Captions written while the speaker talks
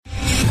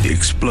The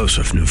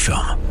explosive new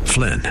film,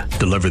 Flynn,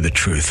 deliver the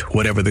truth,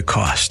 whatever the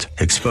cost,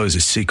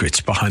 exposes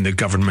secrets behind the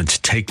government's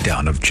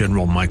takedown of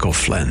General Michael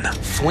Flynn.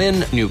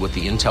 Flynn knew what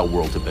the intel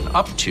world had been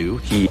up to.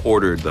 He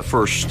ordered the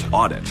first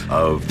audit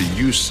of the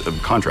use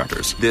of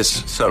contractors.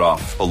 This set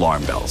off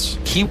alarm bells.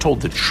 He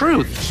told the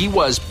truth. He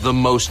was the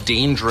most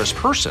dangerous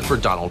person for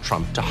Donald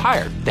Trump to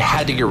hire. They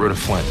had to get rid of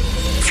Flynn.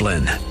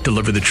 Flynn,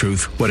 deliver the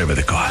truth, whatever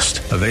the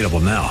cost. Available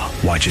now.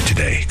 Watch it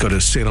today. Go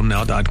to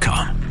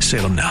salemnow.com.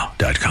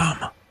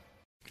 salemnow.com.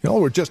 Y'all,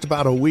 we're just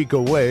about a week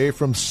away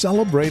from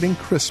celebrating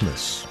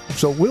Christmas.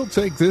 So we'll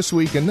take this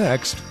week and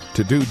next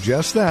to do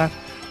just that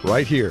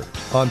right here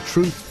on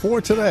Truth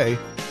for Today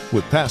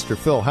with Pastor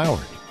Phil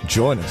Howard.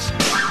 Join us.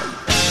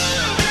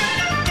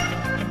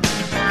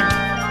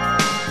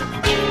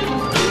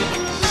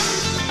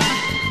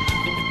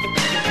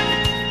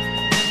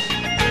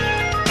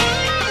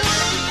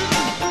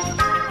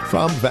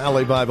 From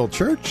Valley Bible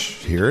Church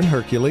here in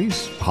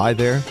Hercules. Hi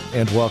there,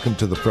 and welcome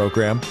to the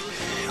program.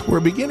 We're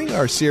beginning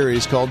our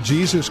series called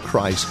Jesus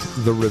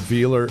Christ, the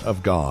Revealer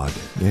of God.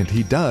 And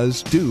he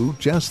does do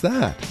just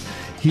that.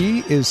 He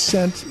is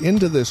sent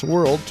into this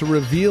world to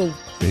reveal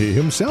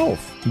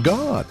himself,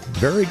 God,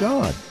 very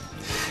God.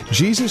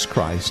 Jesus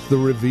Christ, the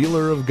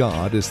Revealer of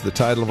God, is the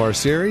title of our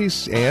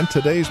series and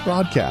today's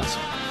broadcast.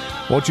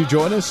 Won't you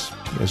join us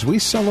as we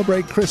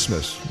celebrate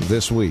Christmas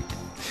this week?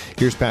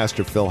 Here's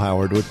Pastor Phil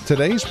Howard with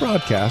today's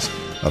broadcast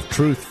of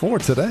Truth for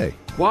Today.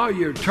 While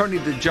you're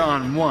turning to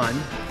John 1,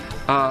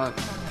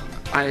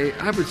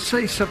 I would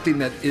say something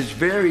that is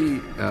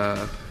very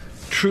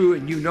true,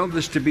 and you know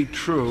this to be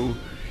true.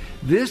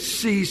 This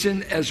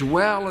season, as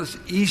well as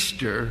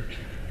Easter,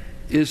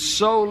 is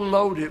so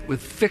loaded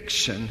with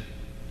fiction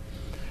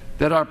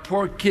that our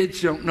poor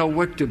kids don't know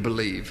what to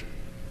believe.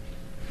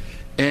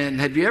 And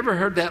have you ever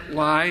heard that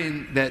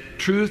line that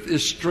truth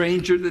is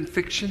stranger than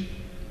fiction?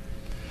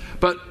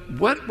 But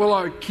what will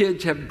our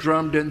kids have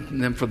drummed into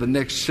them for the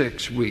next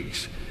 6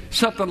 weeks?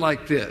 Something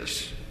like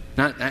this.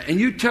 Now, and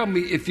you tell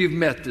me if you've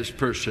met this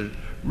person,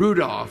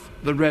 Rudolph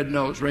the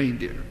Red-Nosed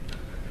Reindeer.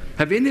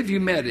 Have any of you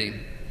met him?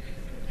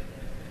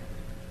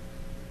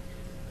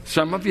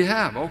 Some of you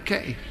have.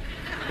 Okay.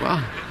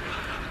 Well,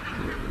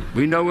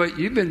 we know what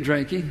you've been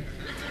drinking.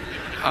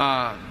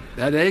 That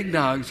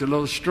eggnog's a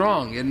little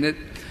strong, isn't it?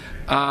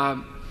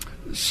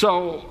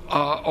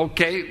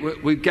 Okay,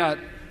 we've got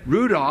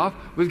Rudolph.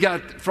 We've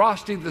got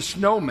Frosty the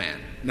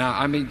Snowman. Now,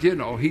 I mean, you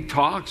know, he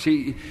talks.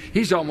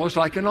 He's almost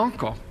like an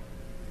uncle.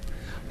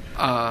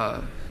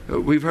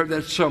 We've heard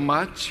that so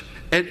much.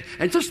 And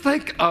just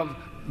think of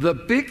the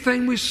big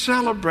thing we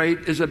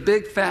celebrate is a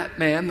big fat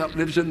man that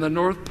lives in the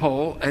North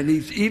Pole, and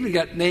he's even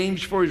got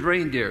names for his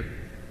reindeer.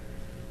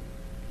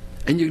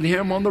 And you can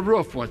hear him on the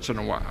roof once in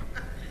a while.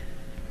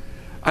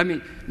 I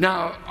mean,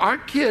 now, our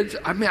kids,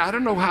 I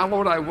don't know how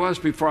old I was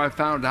before I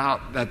found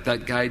out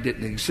that guy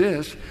didn't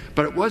exist,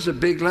 but it was a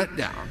big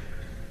letdown.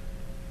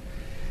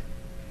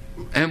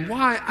 And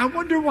why? I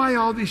wonder why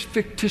all these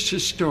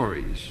fictitious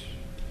stories.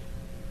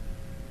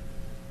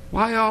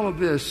 Why all of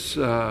this,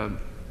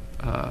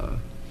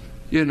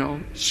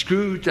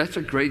 Scrooge, that's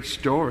a great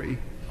story.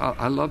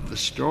 I love the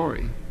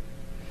story.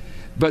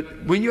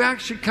 But when you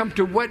actually come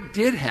to what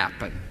did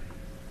happen,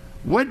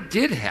 the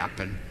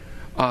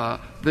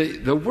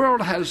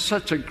world has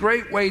such a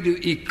great way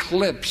to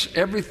eclipse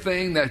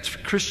everything that's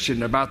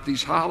Christian about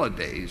these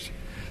holidays.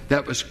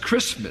 That was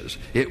Christmas.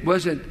 It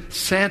wasn't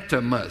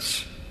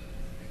Santa-mas.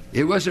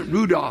 It wasn't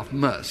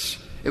Rudolph-mas.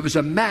 It was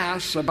a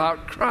mass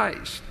about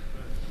Christ.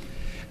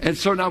 And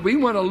so now we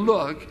want to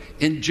look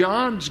in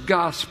John's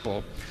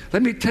Gospel.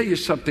 Let me tell you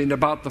something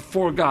about the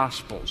 4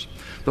 Gospels.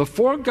 The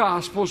 4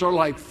 Gospels are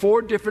like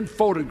 4 different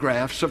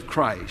photographs of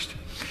Christ.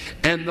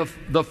 And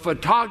the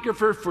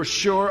photographer for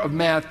sure of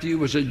Matthew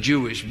was a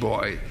Jewish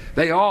boy.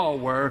 They all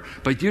were,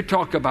 but you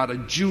talk about a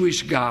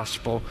Jewish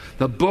gospel.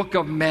 The book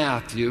of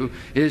Matthew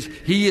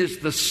he is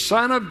the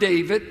son of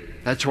David.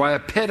 That's why a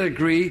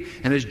pedigree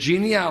and his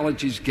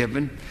genealogy is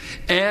given.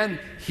 And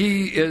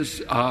he is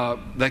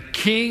the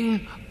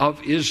king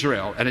of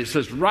Israel. And it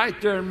says right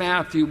there in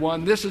Matthew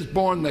 1, this is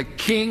born the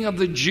king of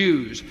the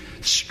Jews.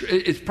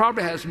 It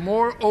probably has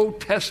more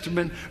Old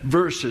Testament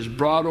verses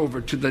brought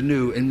over to the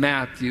New in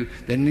Matthew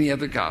than any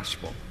other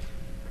gospel.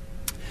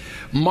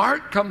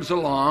 Mark comes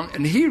along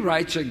and he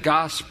writes a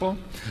gospel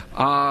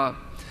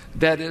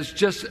that is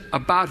just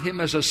about him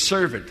as a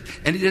servant.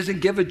 And he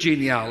doesn't give a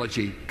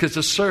genealogy because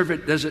a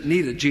servant doesn't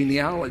need a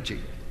genealogy.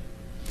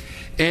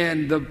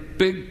 And the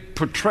big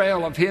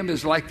portrayal of him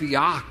is like the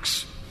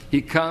ox.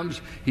 He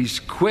comes, he's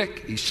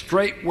quick, he's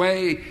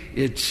straightway.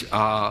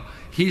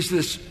 He's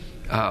this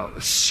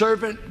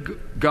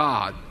servant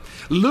God.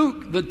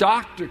 Luke, the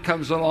doctor,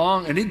 comes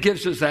along and he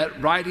gives us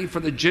that writing for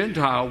the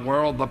Gentile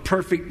world, the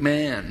perfect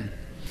man.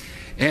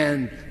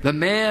 And the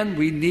man,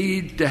 we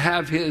need to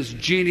have his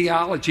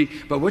genealogy.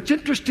 But what's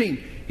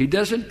interesting, he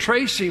doesn't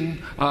trace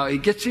him. He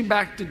gets him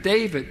back to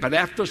David. But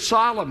after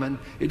Solomon,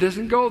 it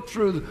doesn't go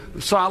through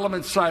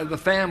Solomon's side of the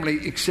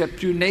family except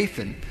through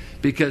Nathan.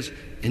 Because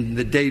in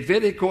the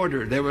Davidic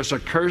order, there was a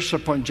curse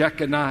upon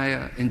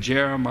Jeconiah and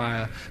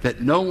Jeremiah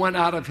that no one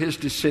out of his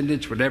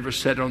descendants would ever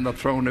sit on the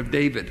throne of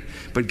David.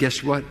 But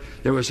guess what?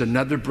 There was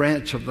another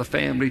branch of the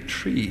family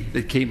tree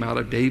that came out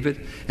of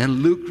David.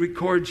 And Luke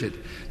records it,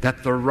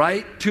 that the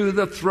right to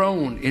the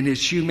throne in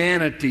his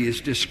humanity is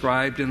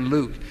described in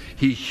Luke.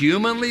 He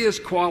humanly is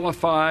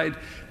qualified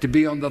to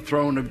be on the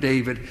throne of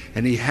David,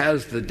 and he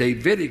has the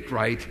Davidic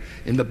right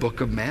in the book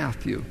of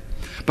Matthew.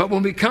 But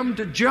when we come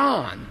to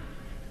John,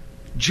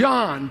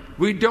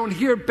 we don't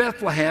hear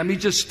Bethlehem. He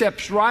just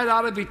steps right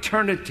out of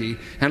eternity.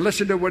 And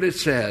listen to what it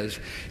says.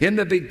 In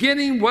the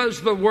beginning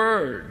was the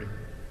Word,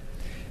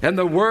 and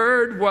the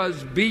Word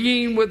was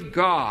being with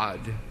God,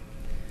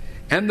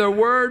 and the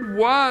Word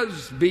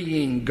was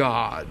being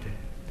God.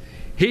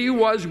 He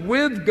was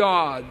with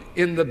God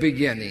in the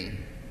beginning.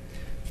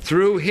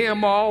 Through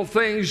him all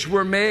things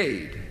were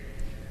made.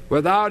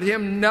 Without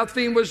him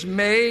nothing was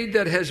made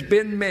that has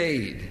been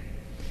made.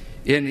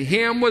 In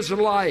him was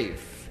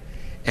life,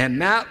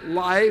 and that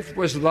life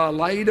was the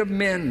light of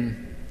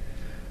men.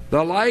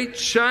 The light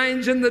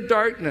shines in the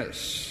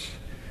darkness,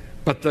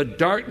 but the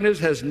darkness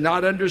has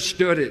not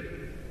understood it.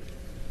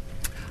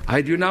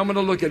 I do not want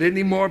to look at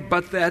any more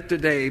but that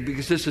today,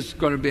 because this is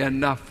going to be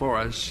enough for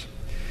us.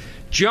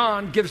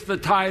 John gives the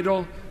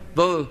title,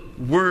 the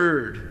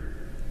Word,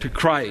 to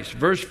Christ.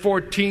 Verse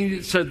 14,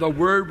 it said the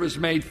Word was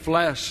made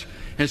flesh.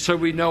 And so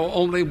we know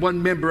only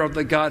one member of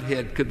the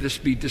Godhead could this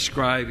be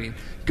describing.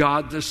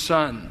 God the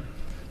Son,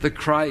 the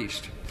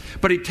Christ.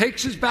 But he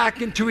takes us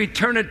back into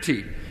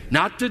eternity.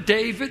 Not to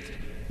David,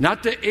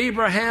 not to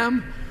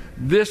Abraham.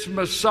 This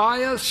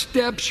Messiah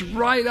steps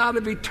right out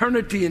of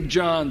eternity in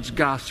John's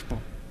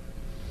gospel.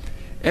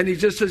 And he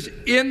just says,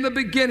 in the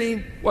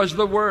beginning was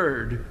the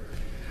Word.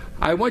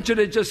 I want you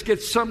to just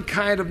get some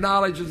kind of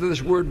knowledge of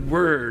this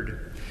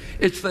word.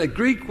 It's the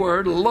Greek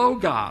word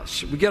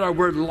logos. We get our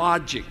word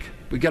logic.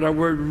 We get our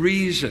word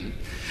reason.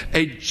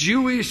 A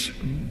Jewish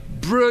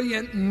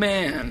brilliant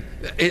man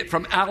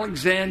from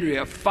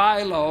Alexandria,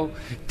 Philo,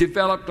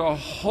 developed a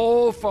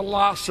whole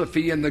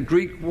philosophy in the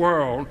Greek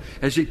world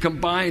as he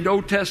combined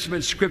Old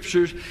Testament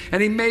scriptures,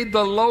 and he made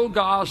the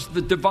logos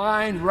the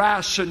divine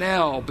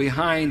rationale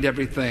behind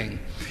everything.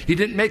 He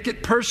didn't make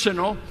it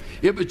personal.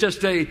 It was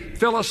just a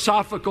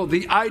philosophical,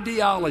 the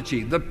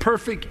ideology, the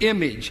perfect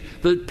image,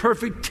 the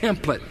perfect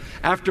template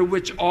after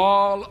which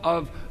all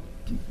of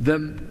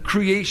the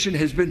creation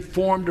has been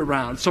formed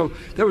around. So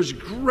there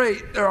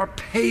are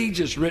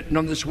pages written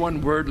on this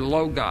one word,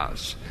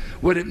 logos,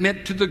 what it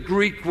meant to the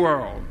Greek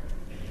world.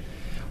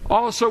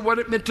 Also what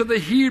it meant to the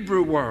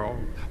Hebrew world.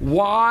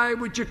 Why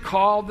would you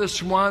call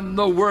this one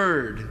the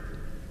Word?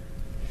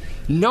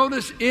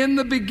 Notice in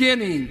the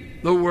beginning,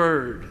 the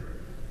Word.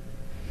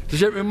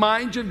 Does it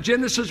remind you of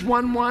Genesis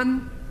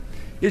 1:1?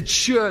 It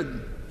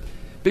should.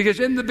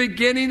 Because in the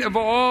beginning of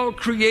all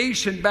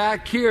creation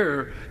back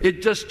here,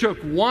 it just took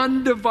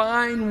one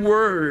divine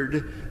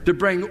word to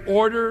bring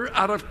order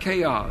out of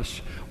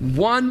chaos.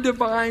 One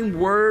divine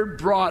word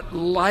brought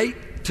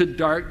light to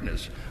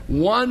darkness.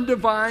 One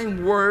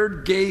divine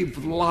word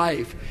gave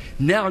life.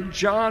 Now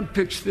John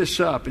picks this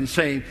up and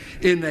saying,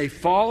 in a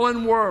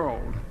fallen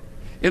world,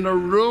 in a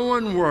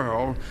ruined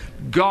world,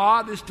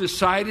 God has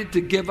decided to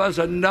give us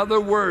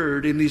another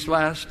word in these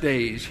last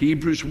days.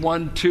 Hebrews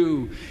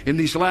 1:2. In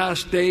these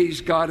last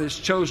days, God has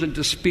chosen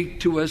to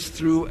speak to us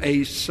through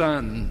a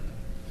Son.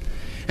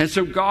 And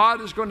so God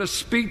is going to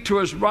speak to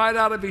us right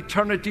out of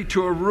eternity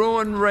to a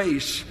ruined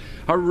race,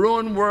 a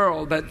ruined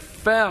world that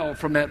fell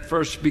from that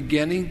first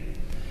beginning.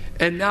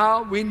 And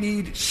now we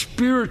need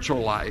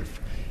spiritual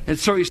life. And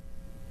so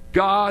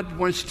God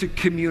wants to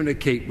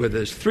communicate with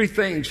us. Three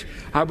things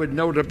I would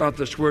note about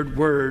this word.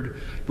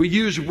 We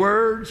use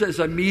words as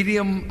a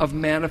medium of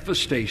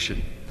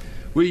manifestation.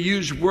 We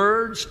use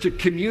words to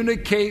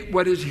communicate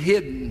what is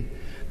hidden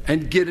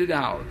and get it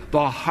out.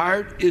 The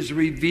heart is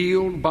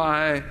revealed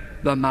by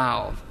the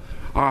mouth.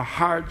 Our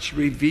heart's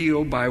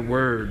revealed by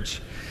words.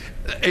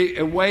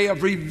 A way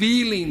of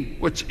revealing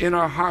what's in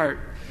our heart.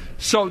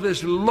 So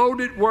this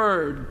loaded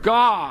word,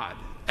 God,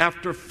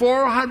 after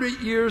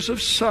 400 years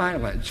of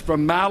silence,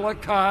 from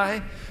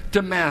Malachi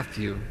to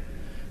Matthew,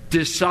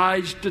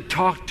 decides to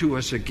talk to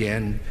us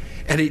again.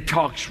 And he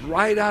talks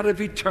right out of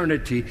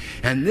eternity.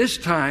 And this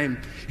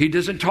time, he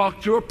doesn't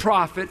talk through a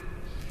prophet.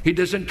 He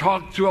doesn't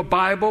talk through a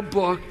Bible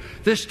book.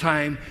 This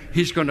time,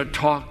 he's going to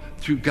talk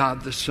through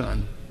God the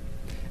Son.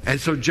 And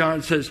so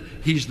John says,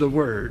 he's the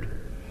Word.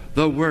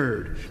 The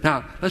Word.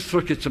 Now, let's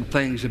look at some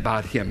things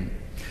about him.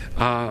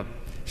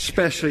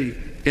 Especially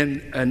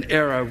in an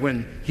era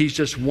when he's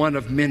just one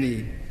of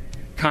many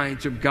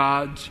kinds of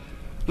gods.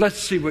 Let's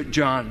see what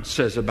John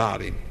says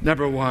about him.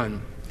 Number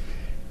one,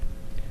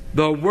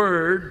 the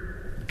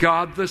Word,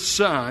 God the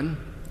Son,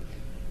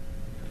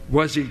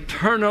 was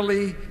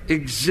eternally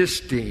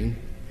existing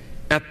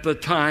at the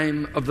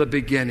time of the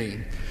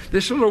beginning.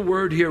 This little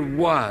word here,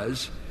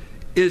 was,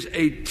 is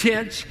a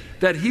tense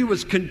that he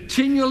was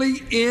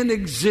continually in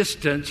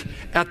existence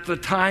at the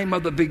time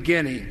of the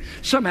beginning.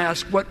 Some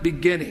ask, what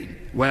beginning?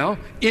 Well,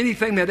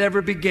 anything that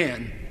ever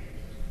began.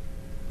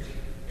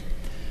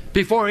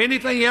 Before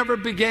anything ever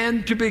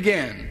began to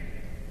begin.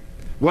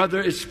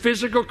 Whether it's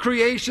physical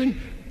creation,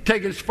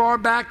 take it as far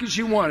back as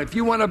you want. If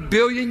you want 1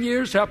 billion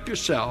years, help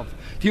yourself.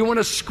 If you want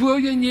 1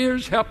 squillion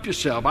years, help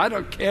yourself. I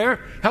don't care.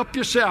 Help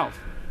yourself.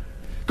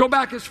 Go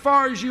back as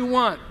far as you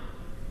want.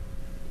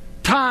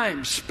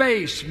 Time,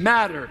 space,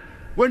 matter.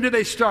 When do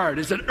they start?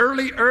 Is it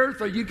early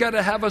Earth, or you got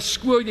to have 1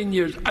 squillion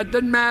years? It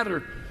doesn't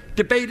matter.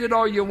 Debate it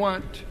all you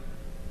want.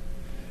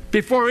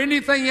 Before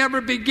anything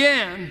ever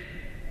began,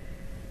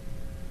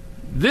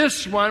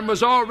 this one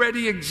was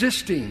already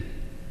existing.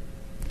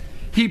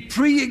 He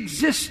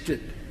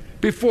pre-existed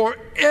before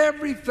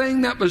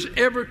everything that was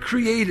ever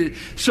created.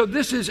 So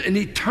this is an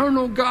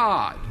eternal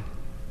God.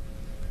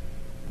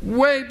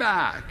 Way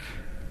back.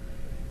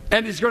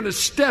 And he's going to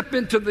step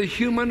into the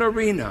human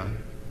arena.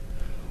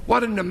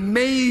 What an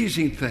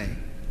amazing thing.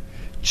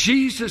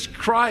 Jesus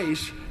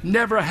Christ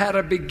never had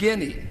a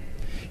beginning.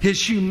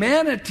 His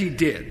humanity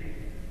did.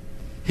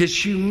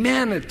 His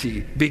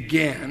humanity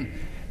began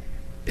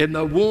in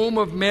the womb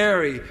of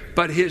Mary,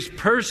 but his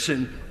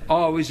person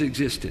always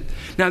existed.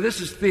 Now,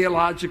 this is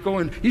theological,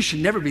 and you should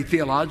never be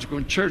theological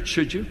in church,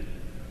 should you?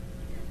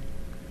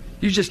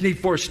 You just need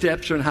 4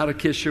 steps on how to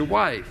kiss your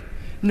wife.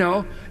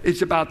 No,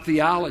 it's about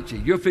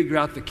theology. You'll figure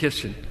out the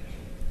kissing.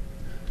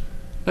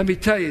 Let me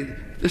tell you,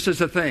 this is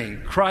the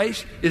thing.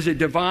 Christ is a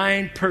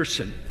divine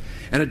person.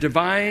 And a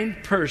divine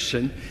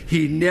person,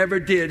 he never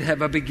did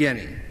have a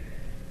beginning.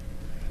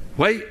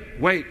 Wait,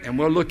 and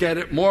we'll look at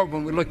it more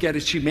when we look at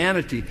his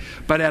humanity.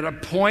 But at a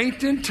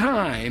point in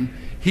time,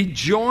 he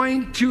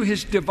joined to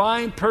his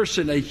divine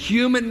person a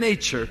human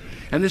nature,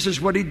 and this is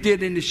what he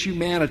did in his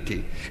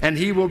humanity. And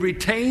he will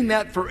retain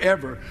that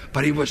forever.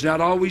 But he was not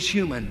always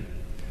human,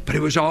 but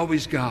he was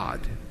always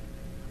God.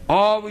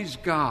 Always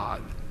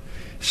God.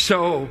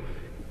 So,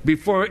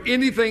 before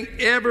anything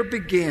ever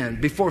began,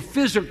 before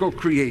physical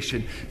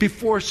creation,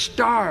 before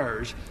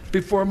stars,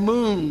 before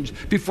moons,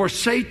 before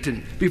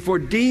Satan, before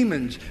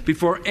demons,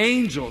 before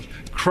angels,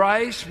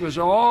 Christ was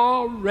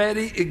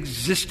already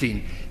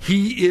existing.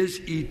 He is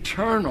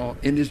eternal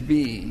in his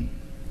being.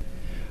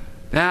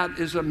 That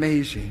is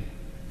amazing,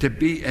 to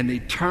be an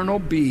eternal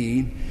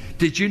being.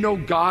 Did you know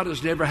God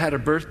has never had a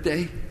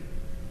birthday?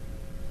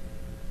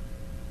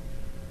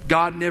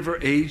 God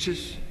never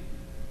ages.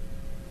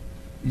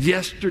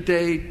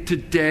 Yesterday,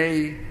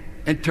 today,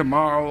 and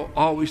tomorrow,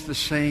 always the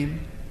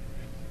same.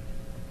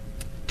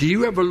 Do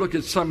you ever look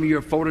at some of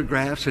your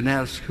photographs and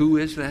ask, who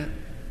is that?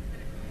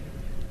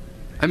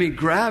 I mean,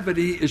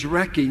 gravity is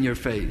wrecking your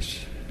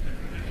face.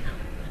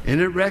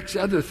 And it wrecks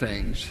other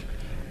things.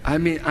 I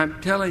mean, I'm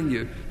telling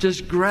you,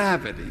 just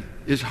gravity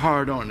is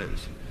hard on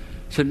us.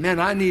 So, man,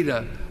 I need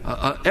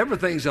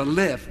everything's a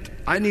lift.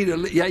 I need a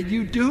lift. Yeah,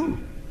 you do.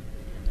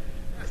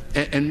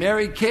 And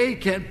Mary Kay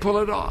can't pull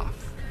it off.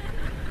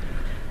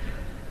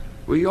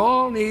 We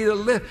all need a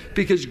lift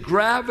because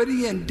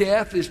gravity and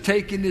death is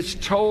taking its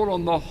toll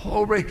on the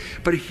whole race.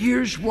 But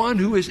here's one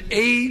who is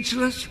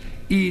ageless,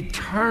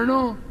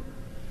 eternal.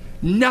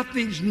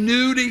 Nothing's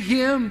new to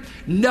him.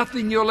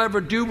 Nothing you'll ever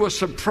do will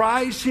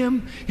surprise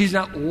him. He's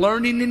not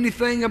learning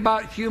anything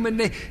about human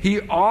nature.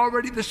 He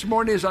already, this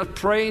morning as I was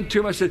praying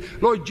to him, I said,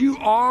 Lord, you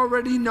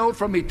already know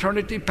from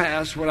eternity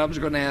past what I was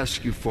going to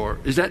ask you for.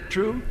 Is that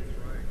true?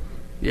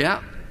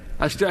 Yeah.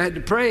 I still had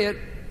to pray it,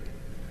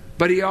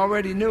 but he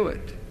already knew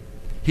it.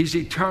 He's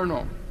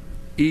eternal.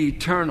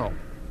 Eternal.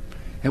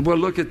 And we'll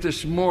look at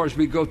this more as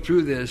we go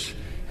through this,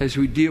 as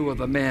we deal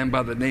with a man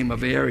by the name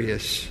of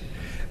Arius.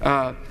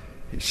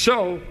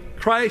 So,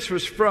 Christ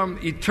was from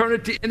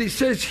eternity. And he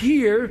says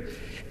here,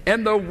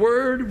 and the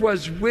Word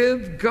was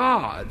with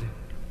God.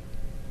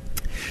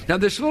 Now,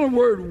 this little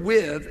word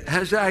with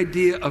has the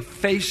idea of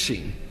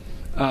facing,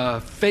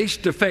 face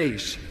to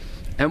face.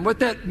 And what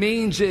that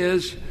means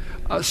is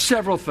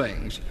several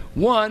things.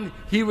 One,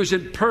 he was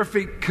in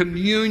perfect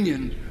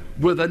communion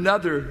with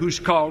another who's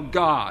called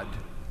God.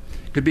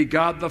 It could be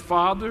God the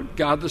Father,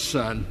 God the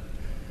Son,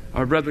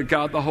 or rather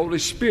God the Holy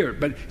Spirit.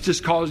 But he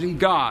just calls him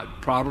God,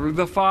 probably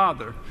the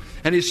Father.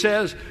 And he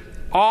says,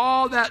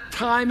 all that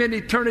time in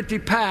eternity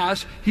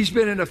past, he's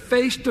been in a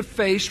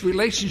face-to-face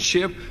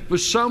relationship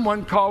with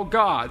someone called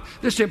God.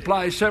 This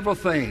implies several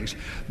things.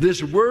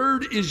 This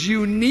word is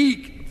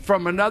unique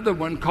from another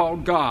one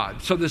called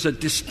God. So there's a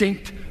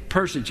distinct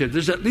personship.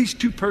 There's at least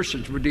 2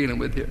 persons we're dealing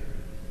with here.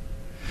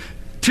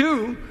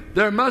 2,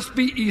 there must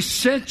be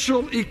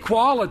essential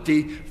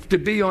equality to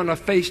be on a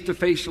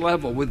face-to-face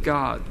level with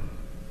God.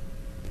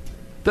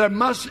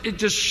 It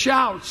just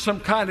shouts some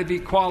kind of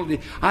equality.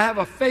 I have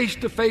a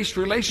face-to-face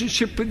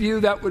relationship with you.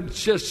 That would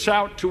just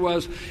shout to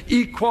us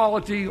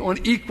equality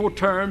on equal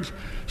terms.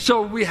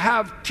 So we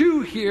have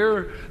 2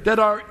 here that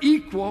are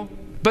equal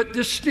but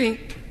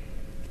distinct.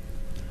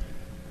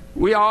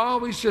 We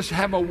always just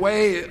have a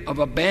way of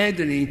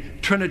abandoning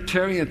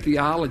Trinitarian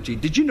theology.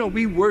 Did you know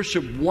we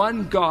worship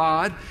one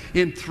God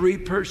in 3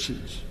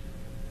 persons?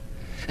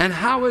 And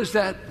how is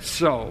that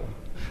so?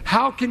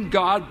 How can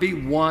God be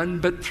one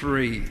but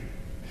 3?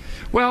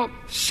 Well,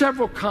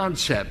 several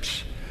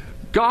concepts.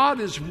 God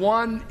is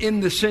one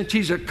in the sense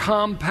he's a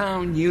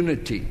compound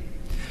unity.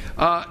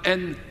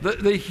 And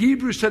the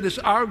Hebrews said this,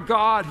 our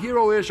God, hear,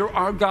 O Israel,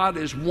 our God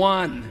is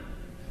one.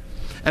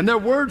 And their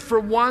word for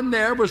one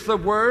there was the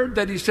word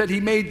that he said he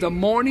made the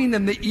morning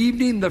and the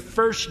evening the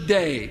first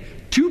day.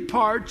 2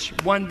 parts,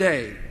 1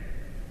 day.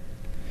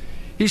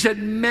 He said,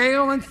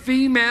 male and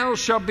female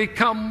shall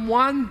become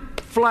one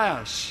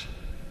flesh.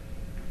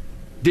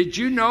 Did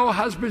you know,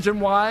 husbands and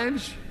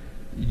wives,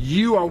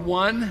 you are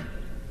one?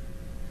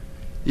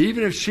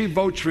 Even if she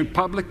votes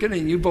Republican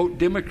and you vote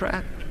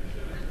Democrat,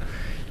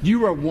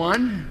 you are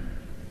one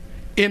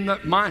in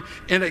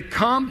a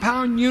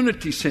compound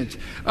unity sense.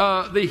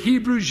 The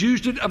Hebrews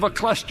used it of a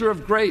cluster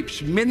of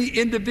grapes. Many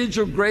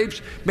individual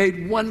grapes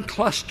made one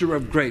cluster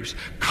of grapes.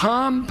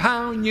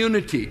 Compound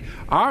unity.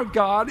 Our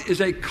God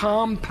is a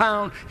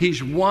compound.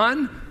 He's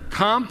one,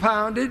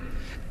 compounded,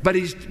 but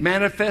he's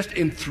manifest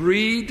in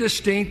 3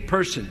 distinct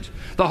persons.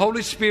 The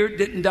Holy Spirit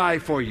didn't die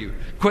for you.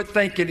 Quit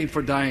thanking him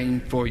for dying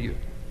for you.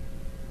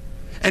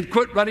 And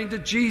quit running to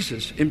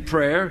Jesus in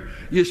prayer.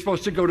 You're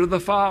supposed to go to the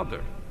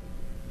Father.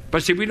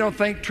 But see, we don't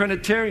think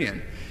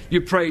Trinitarian.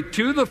 You pray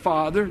to the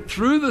Father,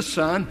 through the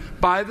Son,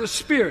 by the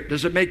Spirit.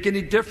 Does it make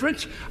any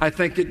difference? I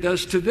think it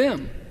does to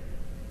them.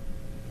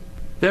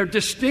 They're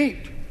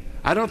distinct.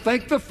 I don't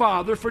thank the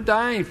Father for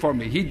dying for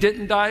me. He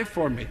didn't die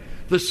for me.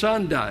 The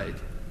Son died.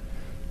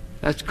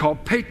 That's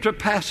called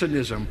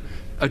patripassanism,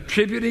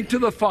 attributing to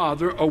the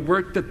Father a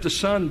work that the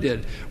Son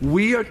did.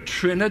 We are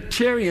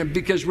Trinitarian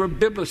because we're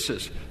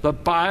biblicists. The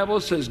Bible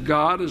says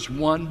God is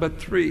one but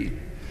 3.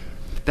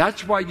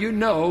 That's why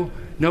no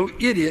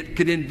idiot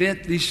could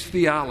invent these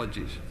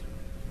theologies.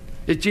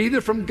 It's either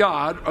from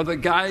God or the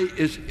guy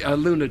is a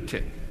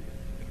lunatic.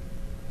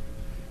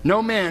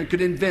 No man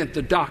could invent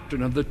the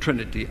doctrine of the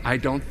Trinity, I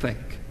don't think.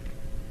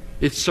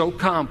 It's so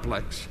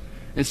complex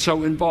and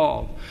so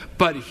involved.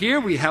 But here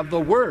we have the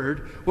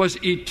Word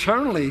was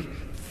eternally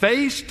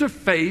face to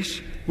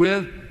face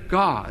with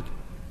God.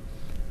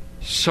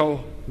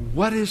 So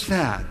what is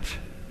that?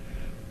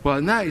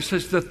 Well, now he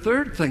says the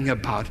third thing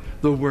about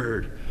the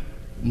Word.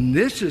 And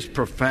this is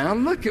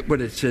profound. Look at what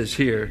it says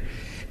here.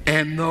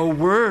 And the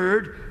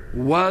Word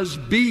was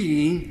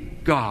being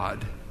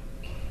God.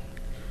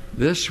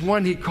 This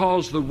one he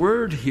calls the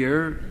Word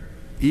here,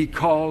 he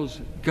calls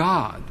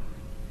God.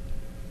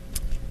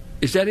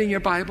 Is that in your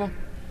Bible?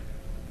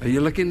 Are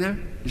you looking there?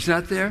 It's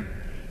not there?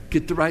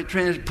 Get the right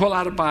pull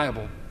out a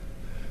Bible.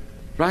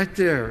 Right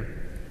there.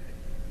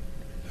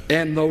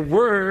 And the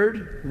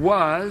Word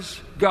was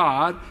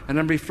God, and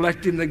I'm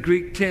reflecting the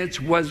Greek tense,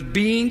 was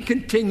being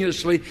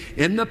continuously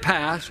in the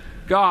past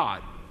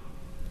God.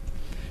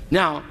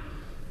 Now,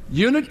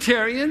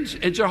 Unitarians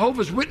and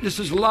Jehovah's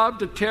Witnesses love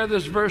to tear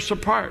this verse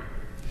apart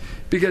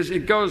because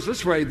it goes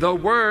this way. The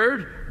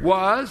Word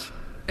was,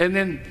 and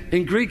then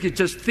in Greek it's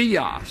just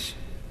theos.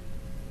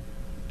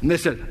 And they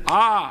said,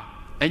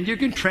 and you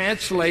can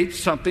translate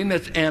something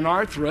that's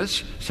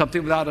anarthrous,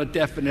 something without a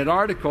definite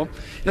article.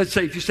 Let's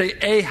say if you say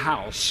a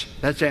house,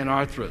 that's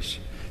anarthrous.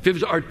 If it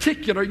was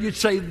articular, you'd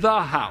say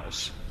the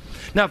house.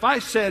 Now, if I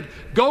said,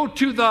 go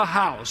to the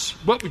house,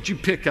 what would you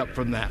pick up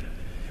from that?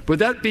 Would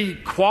that be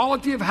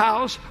quality of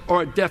house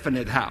or a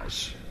definite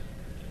house?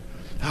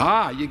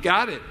 You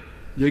got it.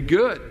 You're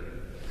good.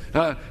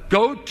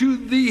 Go to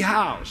the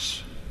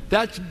house.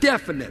 That's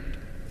definite.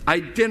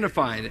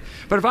 Identifying it.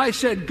 But if I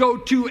said go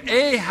to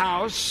a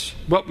house,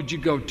 what would you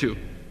go to?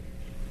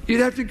 You'd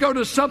have to go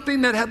to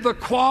something that had the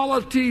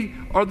quality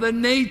or the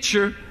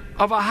nature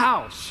of a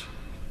house.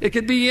 It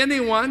could be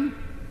anyone,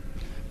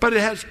 but it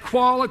has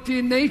quality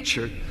and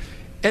nature.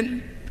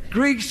 And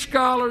Greek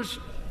scholars,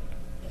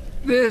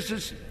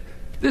 this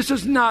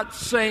is not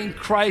saying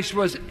Christ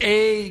was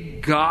a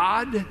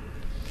God.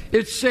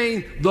 It's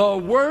saying the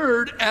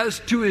Word as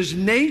to his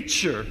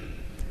nature,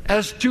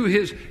 as to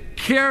his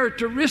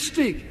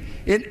characteristic,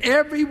 in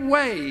every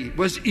way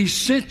was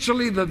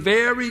essentially the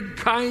very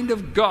kind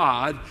of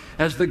God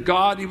as the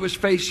God he was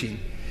facing.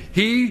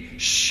 He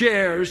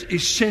shares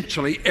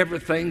essentially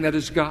everything that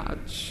is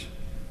God's.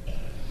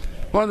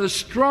 One of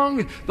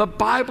the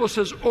Bible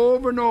says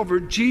over and over,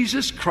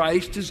 Jesus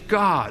Christ is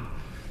God.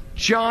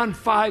 John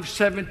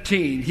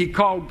 5:17, he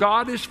called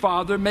God his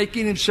Father,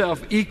 making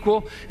himself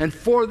equal, and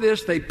for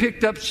this they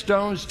picked up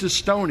stones to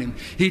stone him.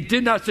 He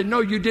did not say,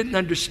 no, you didn't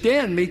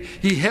understand me.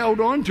 He held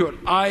on to it.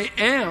 I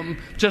am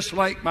just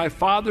like my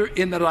Father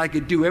in that I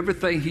could do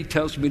everything he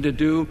tells me to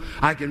do.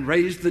 I can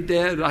raise the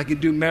dead. I can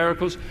do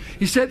miracles.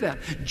 He said that.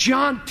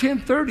 John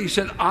 10:30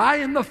 said, I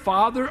and the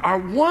Father are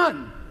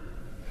one.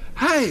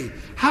 Hey,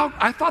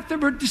 I thought they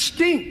were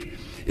distinct.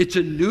 It's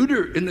a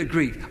neuter in the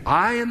Greek.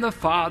 I and the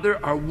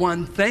Father are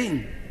one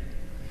thing.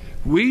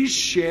 We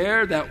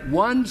share that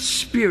one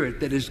Spirit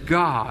that is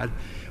God.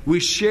 We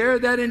share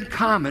that in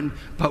common,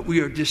 but we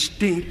are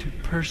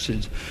distinct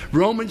persons.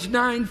 Romans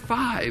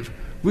 9:5,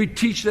 we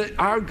teach that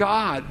our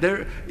God,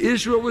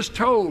 Israel was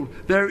told,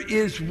 there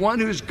is one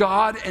who's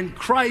God and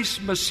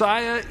Christ,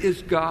 Messiah,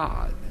 is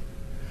God.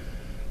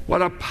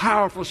 What a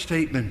powerful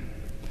statement.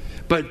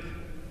 But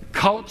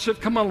cults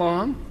have come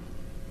along.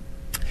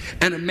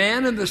 And a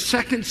man in the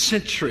 2nd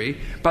century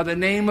by the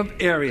name of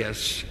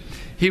Arius,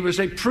 he was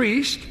a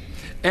priest,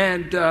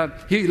 and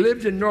he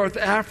lived in North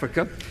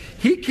Africa.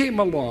 He came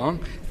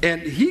along,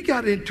 and he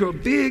got into a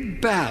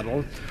big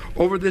battle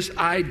over this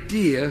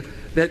idea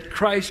that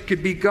Christ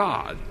could be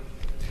God.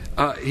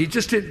 He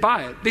just didn't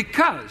buy it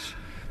because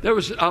there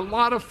was a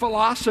lot of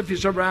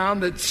philosophies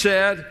around that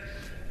said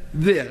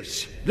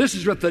this. This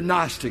is what the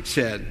Gnostics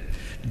said.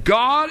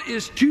 God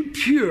is too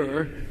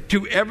pure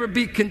to ever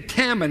be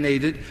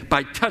contaminated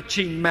by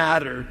touching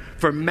matter,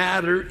 for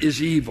matter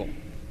is evil.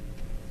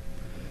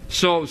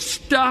 So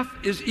stuff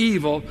is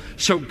evil,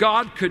 so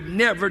God could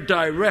never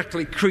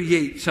directly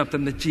create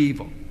something that's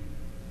evil.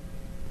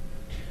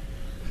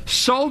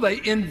 So they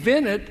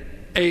invented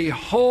a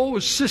whole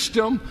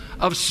system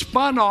of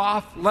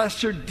spun-off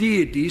lesser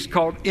deities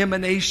called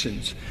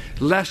emanations,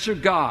 lesser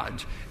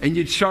gods. And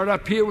you'd start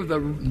up here with the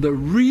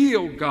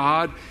real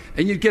God,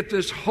 and you'd get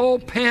this whole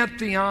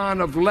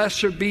pantheon of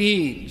lesser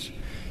beings.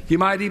 You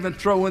might even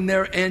throw in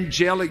there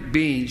angelic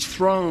beings,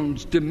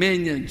 thrones,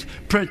 dominions,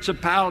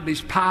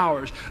 principalities,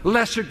 powers,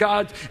 lesser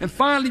gods. And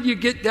finally you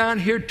get down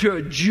here to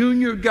a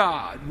junior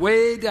God,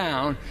 way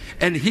down,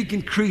 and he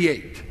can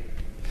create.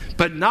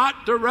 But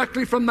not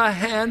directly from the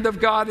hand of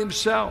God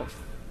himself.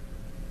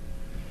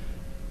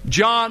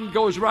 John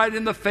goes right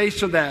in the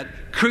face of that.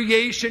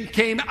 Creation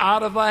came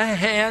out of the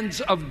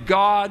hands of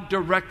God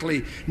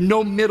directly.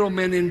 No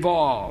middlemen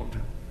involved.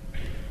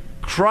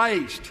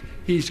 Christ,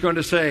 he's going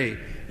to say,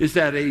 is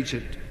that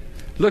agent.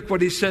 Look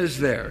what he says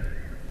there.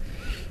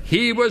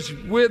 He was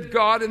with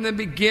God in the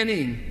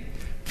beginning.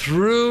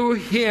 Through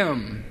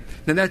him.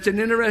 Now that's an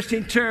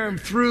interesting term.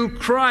 Through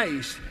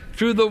Christ.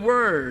 Through the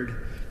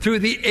Word. Through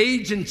the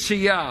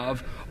agency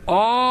of.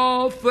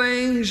 All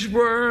things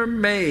were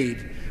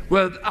made.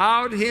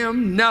 Without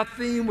him,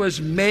 nothing was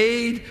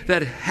made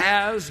that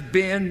has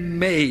been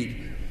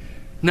made.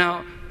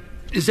 Now,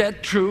 is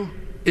that true?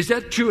 Is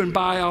that true in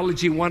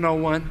Biology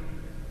 101?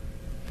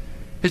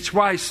 It's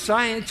why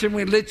science and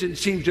religion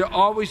seem to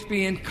always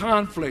be in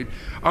conflict.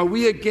 Are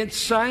we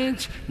against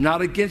science?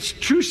 Not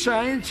against true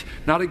science,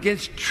 not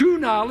against true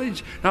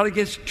knowledge, not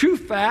against true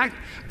fact,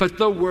 but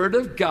the Word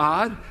of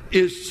God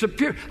is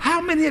superior.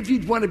 How many of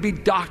you want to be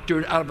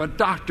doctored out of a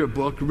doctor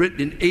book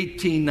written in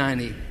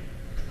 1890?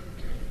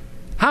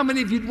 How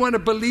many of you want to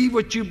believe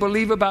what you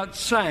believe about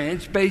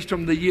science based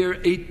on the year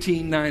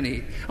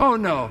 1890? Oh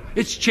no,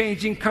 it's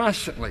changing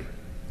constantly.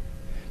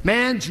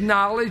 Man's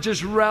knowledge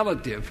is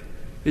relative.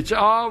 It's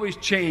always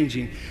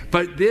changing.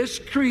 But this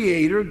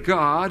Creator,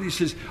 God, he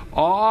says,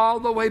 all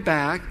the way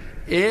back,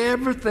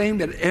 everything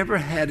that ever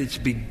had its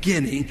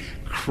beginning,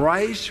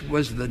 Christ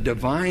was the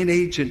divine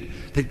agent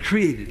that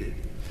created it.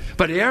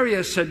 But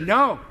Arius said,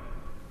 no.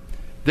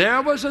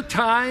 There was a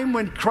time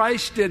when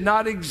Christ did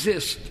not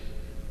exist.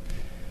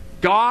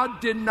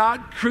 God did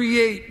not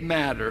create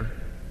matter.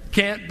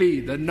 Can't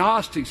be. The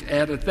Gnostics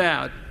added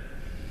that.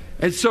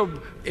 And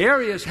so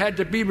Arius had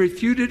to be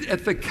refuted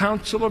at the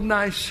Council of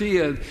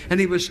Nicaea. And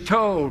he was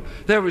told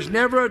there was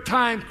never a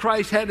time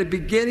Christ had a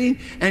beginning,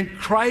 and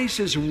Christ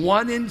is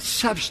one in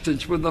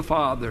substance with the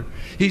Father.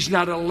 He's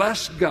not a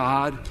less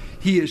God.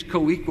 He is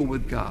co-equal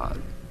with God.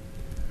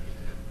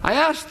 I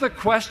asked the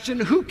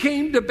question, who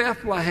came to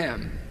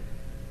Bethlehem?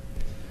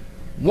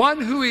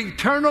 One who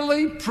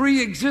eternally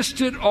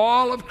pre-existed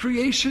all of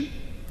creation?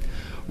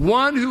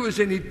 One who is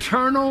in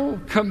eternal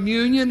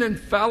communion and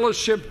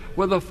fellowship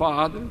with the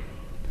Father?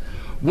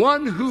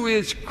 One who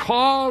is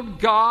called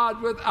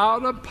God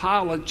without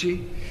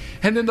apology.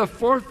 And then the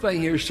fourth thing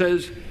here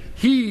says,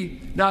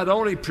 he not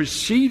only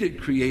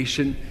preceded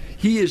creation,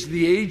 he is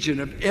the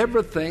agent of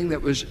everything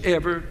that was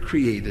ever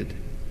created.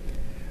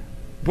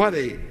 What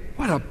a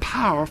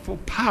powerful,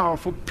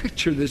 powerful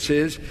picture this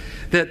is,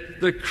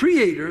 that the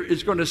Creator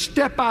is going to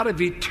step out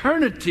of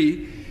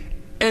eternity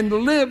and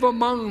live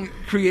among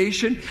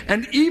creation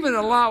and even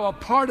allow a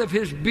part of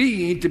his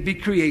being to be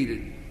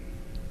created.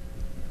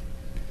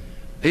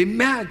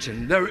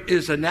 Imagine there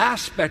is an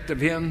aspect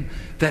of him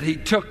that he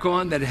took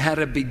on that had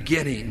a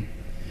beginning.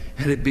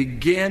 And it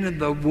began in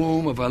the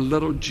womb of a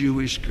little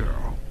Jewish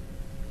girl.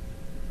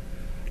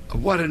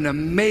 What an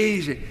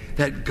amazing,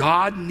 that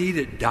God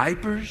needed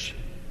diapers.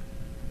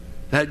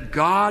 That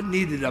God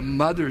needed a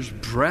mother's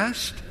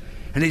breast.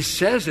 And he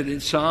says it in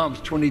Psalms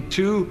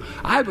 22,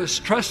 I was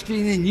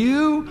trusting in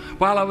you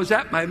while I was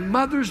at my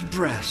mother's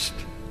breast.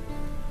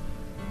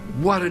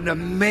 What an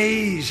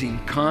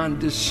amazing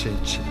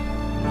condescension.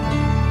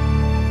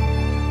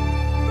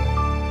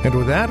 And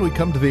with that, we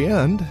come to the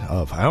end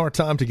of our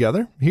time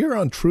together here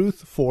on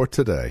Truth for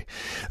Today,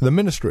 the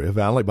ministry of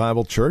Valley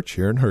Bible Church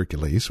here in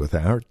Hercules with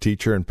our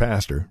teacher and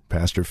pastor,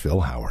 Pastor Phil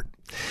Howard.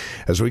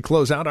 As we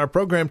close out our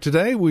program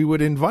today, we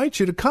would invite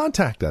you to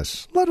contact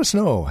us. Let us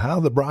know how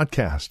the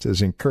broadcast has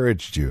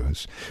encouraged you,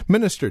 has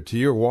ministered to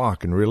your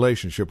walk and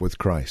relationship with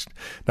Christ.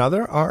 Now,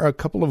 there are a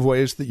couple of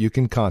ways that you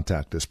can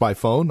contact us. By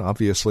phone,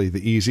 obviously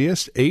the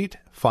easiest,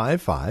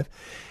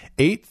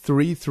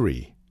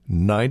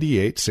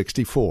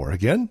 855-833-9864.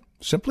 Again,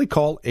 simply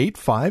call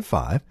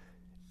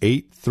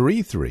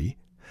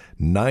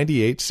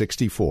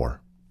 855-833-9864.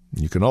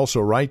 You can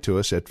also write to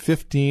us at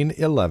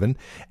 1511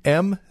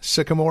 M.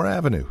 Sycamore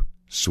Avenue,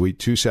 Suite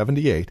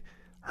 278,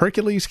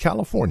 Hercules,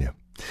 California.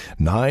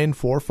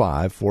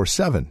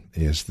 94547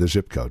 is the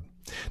zip code.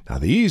 Now,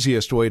 the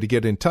easiest way to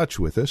get in touch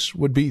with us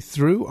would be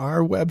through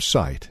our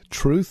website,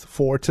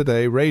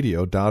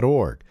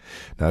 truthfortodayradio.org.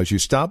 Now, as you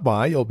stop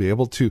by, you'll be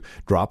able to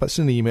drop us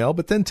an email,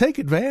 but then take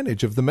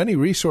advantage of the many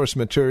resource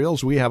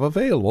materials we have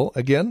available,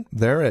 again,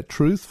 there at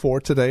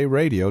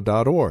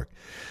truthfortodayradio.org.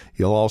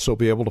 You'll also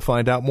be able to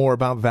find out more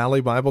about Valley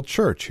Bible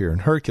Church here in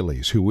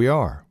Hercules, who we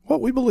are,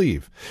 what we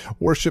believe,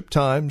 worship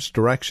times,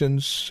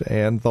 directions,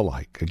 and the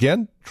like.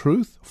 Again,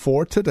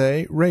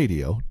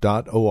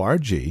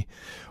 truthfortodayradio.org,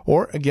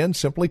 or again,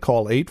 simply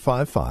call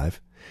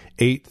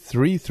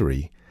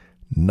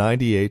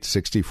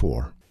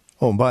 855-833-9864.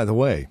 Oh, and by the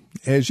way,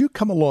 as you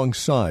come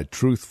alongside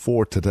Truth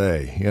for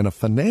Today in a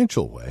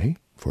financial way,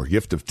 for a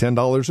gift of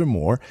 $10 or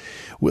more,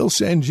 we'll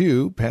send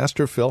you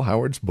Pastor Phil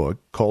Howard's book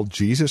called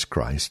Jesus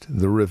Christ,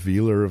 the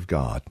Revealer of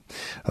God.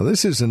 Now,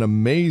 this is an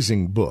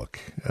amazing book,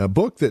 a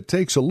book that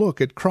takes a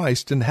look at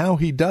Christ and how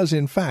he does,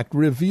 in fact,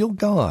 reveal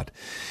God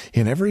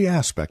in every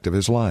aspect of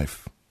his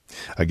life.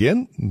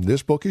 Again,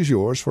 this book is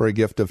yours for a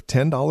gift of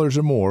 $10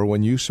 or more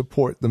when you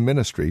support the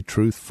ministry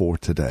Truth for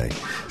Today.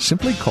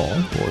 Simply call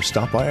or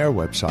stop by our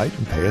website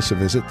and pay us a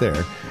visit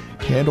there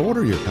and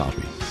order your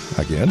copy.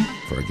 Again,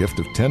 for a gift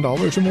of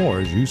 $10 or more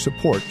as you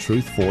support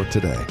Truth for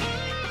Today.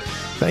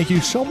 Thank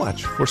you so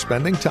much for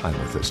spending time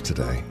with us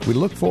today. We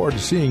look forward to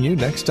seeing you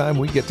next time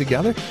we get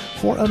together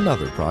for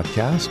another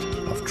broadcast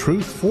of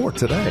Truth for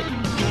Today.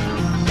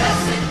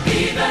 Blessed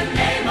be the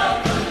name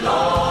of the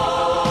Lord.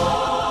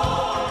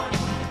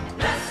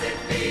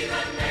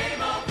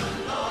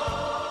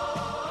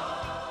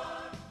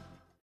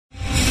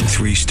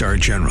 Three-star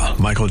General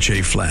Michael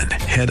J. Flynn,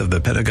 head of the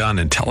Pentagon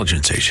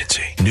Intelligence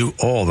Agency, knew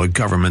all the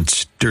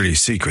government's dirty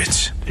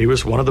secrets. He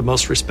was one of the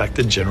most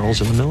respected generals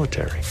in the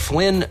military.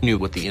 Flynn knew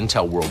what the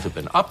intel world had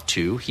been up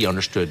to. He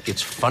understood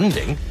its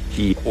funding.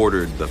 He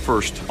ordered the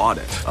first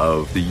audit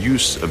of the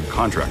use of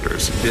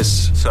contractors.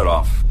 This set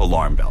off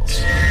alarm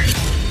bells.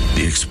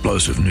 The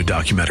explosive new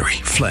documentary,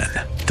 Flynn,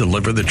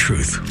 Deliver the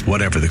Truth,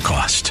 Whatever the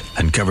Cost,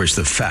 uncovers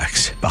the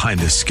facts behind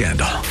this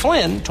scandal.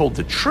 Flynn told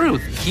the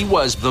truth. He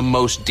was the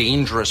most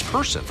dangerous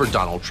person for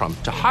Donald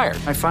Trump to hire.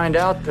 I find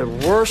out the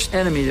worst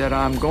enemy that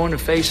I'm going to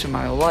face in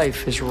my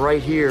life is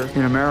right here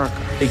in America.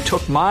 They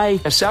took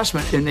my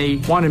assessment and they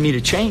wanted me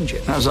to change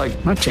it. And I was like,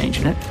 I'm not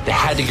changing it. They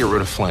had to get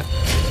rid of Flynn.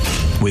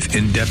 With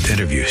in-depth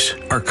interviews,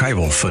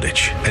 archival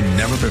footage, and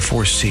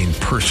never-before-seen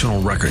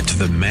personal records of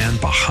the man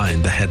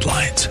behind the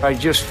headlines. I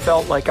just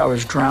felt like I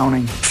was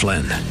drowning.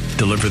 Flynn,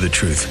 Deliver the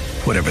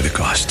Truth, Whatever the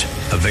Cost.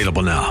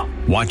 Available now.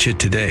 Watch it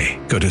today.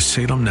 Go to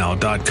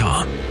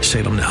salemnow.com.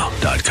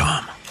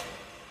 salemnow.com.